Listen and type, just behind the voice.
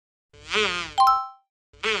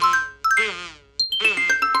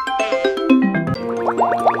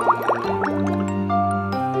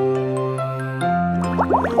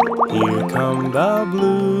come the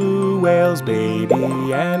blue whales,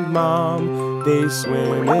 baby and mom. They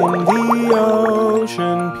swim in the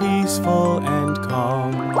ocean, peaceful and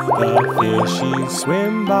calm. The fishies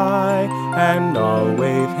swim by and all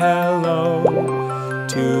wave hello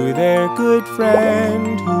to their good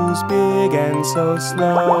friend who's big and so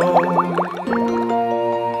slow.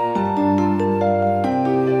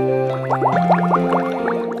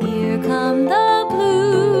 Here come the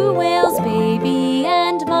blue whales, baby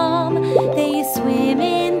and mom. They swim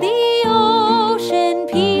in the ocean,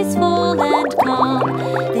 peaceful and calm.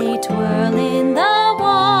 They twirl in the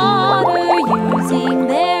water using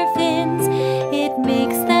their fins. It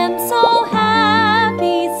makes them so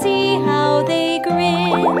happy, see how they grin.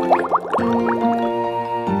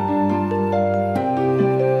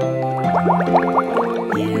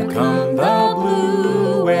 Here come the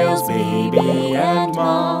blue whales, baby and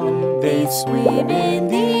mom. They swim in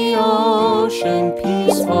the ocean,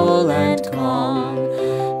 peaceful and calm.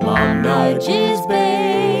 Mom nudges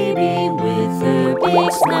baby with her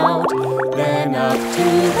big snout, then up to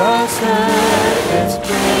the surface,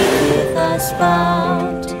 brave with a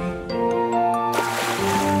spout.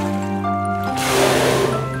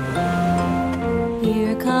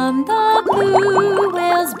 Here come the blue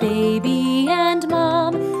whales, baby and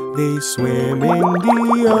mom. They swim in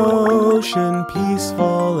the ocean,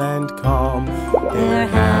 peaceful and calm. They're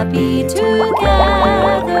happy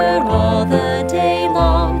together all the day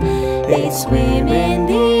long. They swim in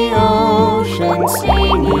the ocean,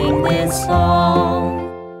 singing this song.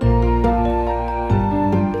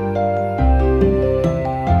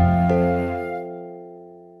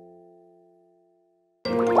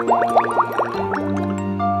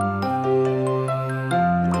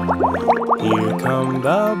 Here come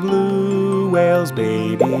the blue whales,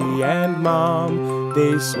 baby and mom.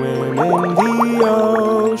 They swim in the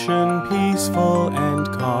ocean, peaceful and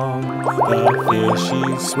calm. The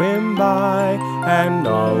fishies swim by and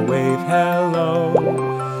all wave hello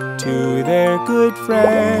to their good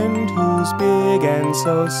friend who's big and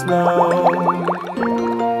so slow.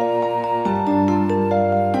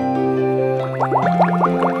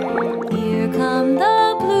 Here come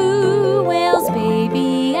the blue whales,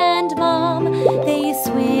 baby and mom. They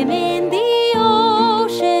swim in the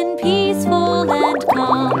ocean, peaceful and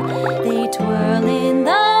calm. They twirl in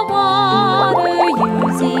the water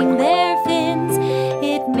using their fins.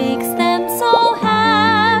 It makes them so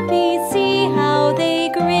happy, see how they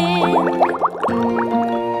grin.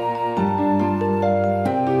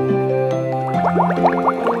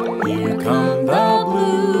 Here come the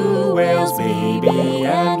blue whales, baby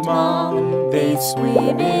and mom. They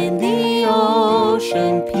swim in the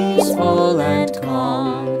ocean, peaceful and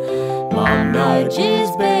calm. Mom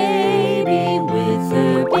nudges baby with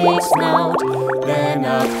her big snout, then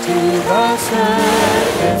up to the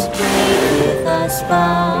surface, brave with a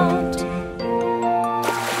spout.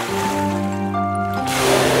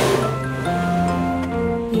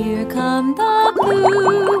 Here come the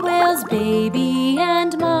blue whales, baby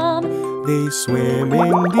and mom. They swim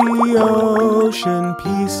in the ocean,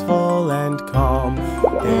 peaceful and calm.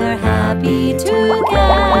 They're happy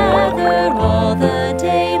together all the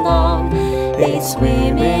day long. They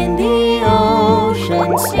swim in the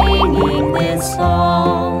ocean, singing this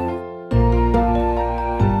song.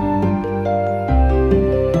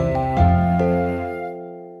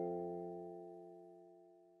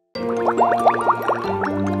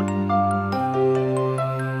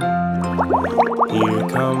 Here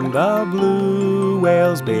come the blue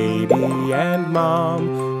whales, baby and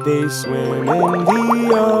mom. They swim in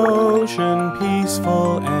the ocean,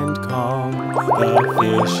 peaceful and calm. The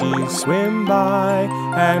fishies swim by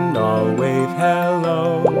and all wave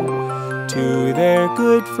hello to their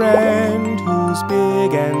good friend who's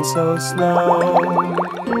big and so slow.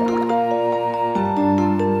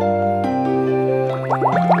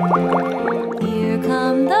 Here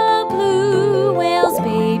come the blue whales,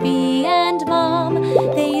 baby and mom.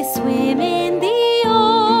 They swim in the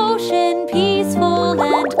ocean, peaceful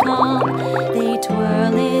and calm. They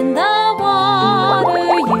twirl in the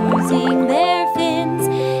water using their fins.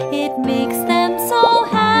 It makes them so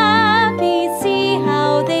happy, see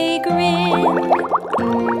how they grin.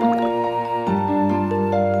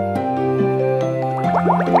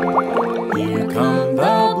 Here come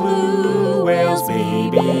the blue whales,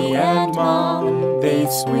 baby and mom. They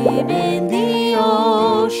swim in the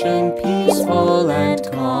ocean, peaceful and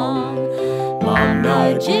calm. Mom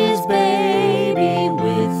nudges baby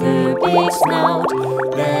with her big snout,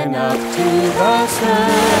 then up to the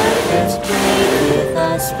surface, brave with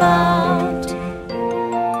a spout.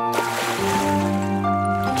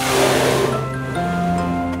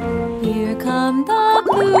 Here come the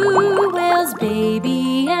blue whales.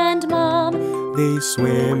 They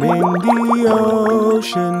swim in the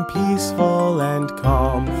ocean, peaceful and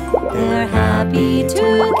calm. They're happy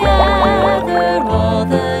together all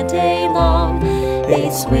the day long. They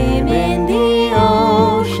swim in the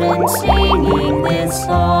ocean, singing this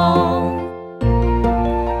song.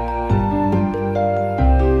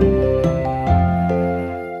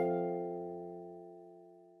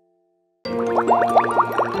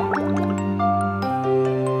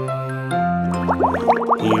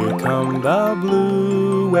 Here come the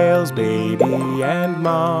blue whales, baby and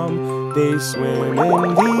mom. They swim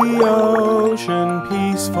in the ocean,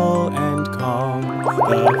 peaceful and calm.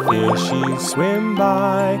 The fishies swim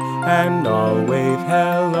by and all wave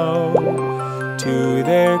hello to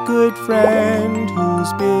their good friend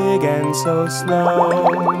who's big and so slow.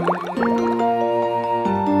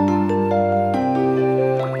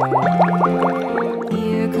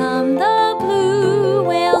 Here come the blue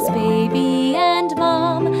whales, baby and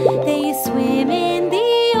mom. They swim in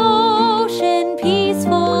the ocean,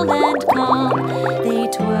 peaceful and calm. They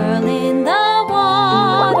twirl in the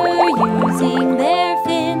water using their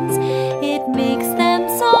fins. It makes them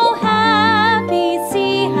so happy,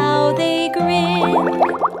 see how they grin.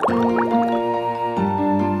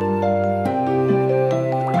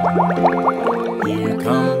 Here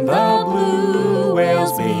come the blue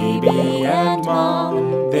whales, baby and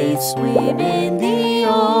mom. They swim in the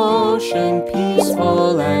ocean,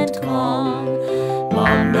 peaceful and calm.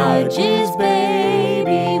 Mom nudges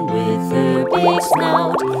baby with her big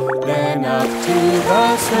snout, then up to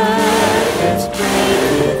the surface,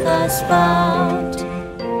 brave with a spout.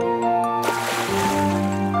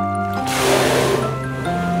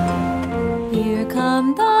 Here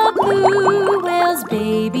come the blue whales,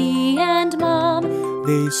 baby and mom.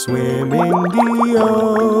 They swim in the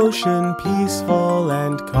ocean, peaceful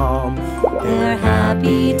and calm. They're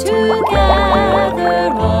happy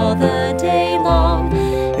together all the day long.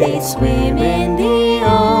 They swim in the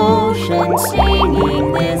ocean,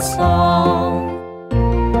 singing this song.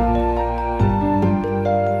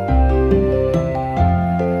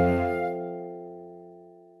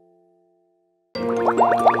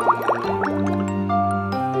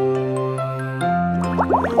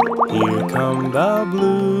 Here come the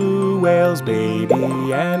blue whales,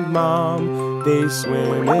 baby and mom. They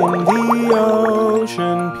swim in the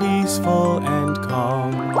ocean, peaceful and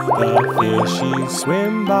calm. The fishies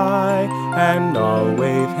swim by and all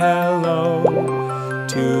wave hello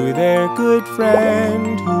to their good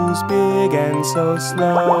friend who's big and so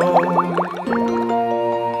slow.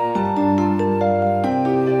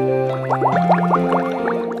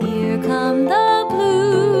 Here come the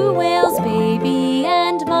blue whales, baby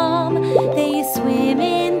and mom. They swim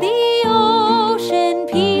in the ocean,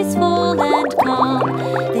 peaceful and calm.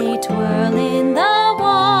 They twirl in the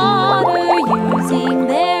water using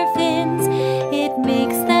their fins. It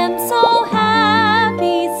makes them so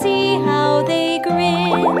happy, see how they grin.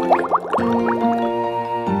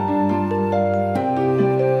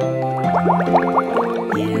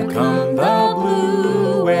 Here come the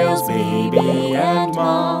blue whales, baby and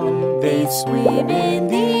mom. They swim in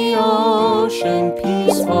the ocean,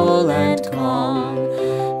 peaceful and calm.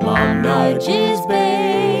 Mom nudges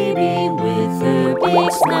baby with her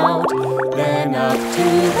big snout, then up to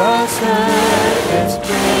the surface,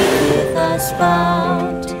 brave with a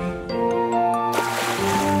spout.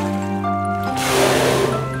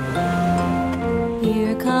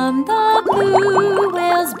 Here come the blue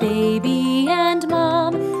whales, baby and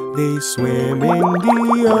mom. They swim in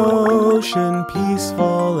the ocean,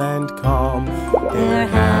 peaceful and calm. They're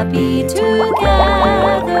happy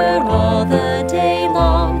together all the day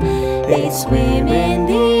long. They swim in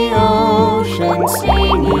the ocean,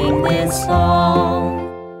 singing this song.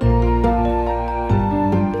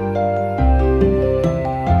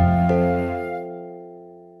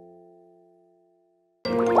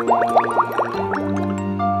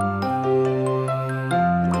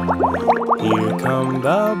 Here come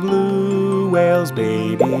the blue whales,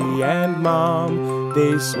 baby and mom.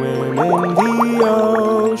 They swim in the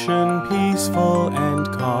ocean, peaceful and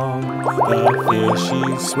calm. The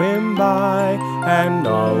fishies swim by and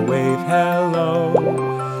all wave hello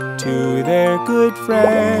to their good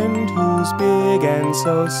friend who's big and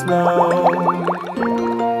so slow.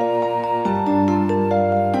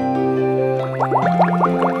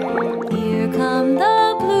 Here come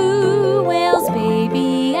the blue whales,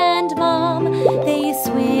 baby and mom. They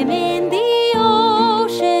swim in the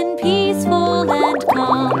ocean, peaceful and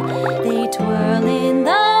calm. They twirl in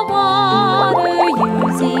the water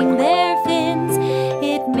using their fins.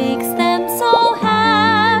 It makes them so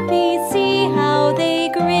happy, see how they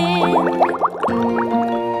grin.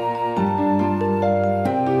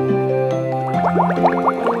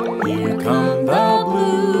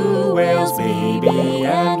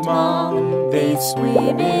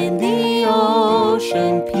 swim in the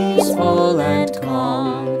ocean, peaceful and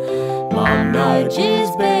calm. Mom nudges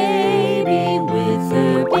baby with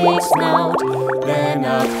her big snout, then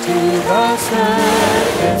up to the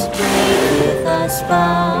surface, brave with a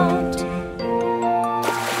spout.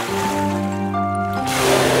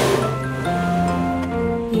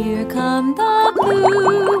 Here come the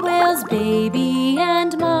blue whales, baby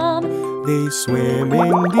and mom. They swim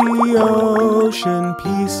in the ocean,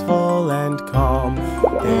 peaceful and calm.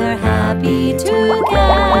 They're happy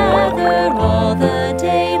together all the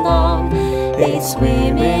day long. They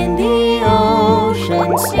swim in the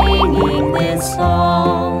ocean, singing this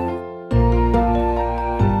song.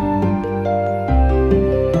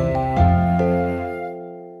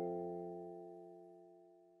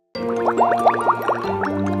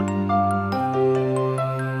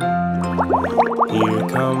 Here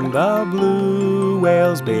come the blue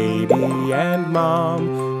whales, baby and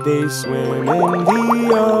mom. They swim in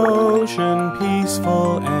the ocean,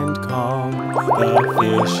 peaceful and calm. The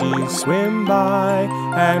fishies swim by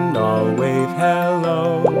and all wave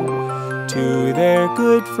hello to their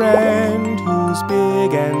good friend who's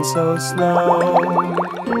big and so slow.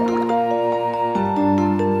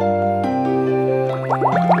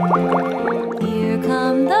 Here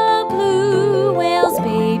come the blue whales,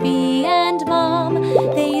 baby and mom.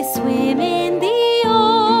 They swim in the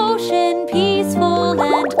ocean, peaceful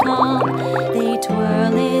and calm. They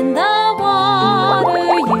twirl in the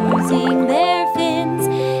water using their fins.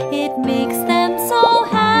 It makes them so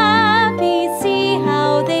happy, see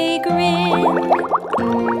how they grin.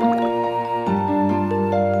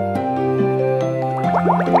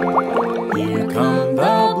 Here come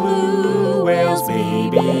the blue whales,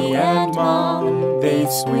 baby and mom. They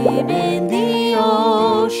swim in the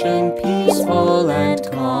ocean, peaceful and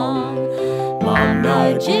calm. Mom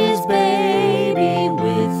nudges baby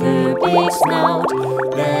with her big snout,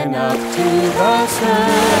 then up to the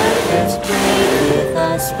surface, brave with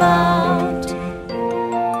a spout.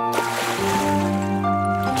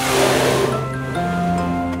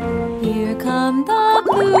 Here come the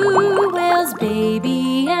blue whales,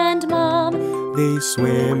 baby and mom. They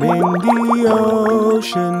swim in the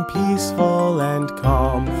ocean, peaceful and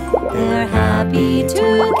calm. They're happy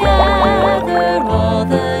together all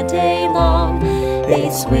the day long. They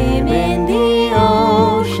swim in the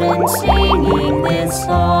ocean, singing this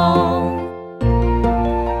song.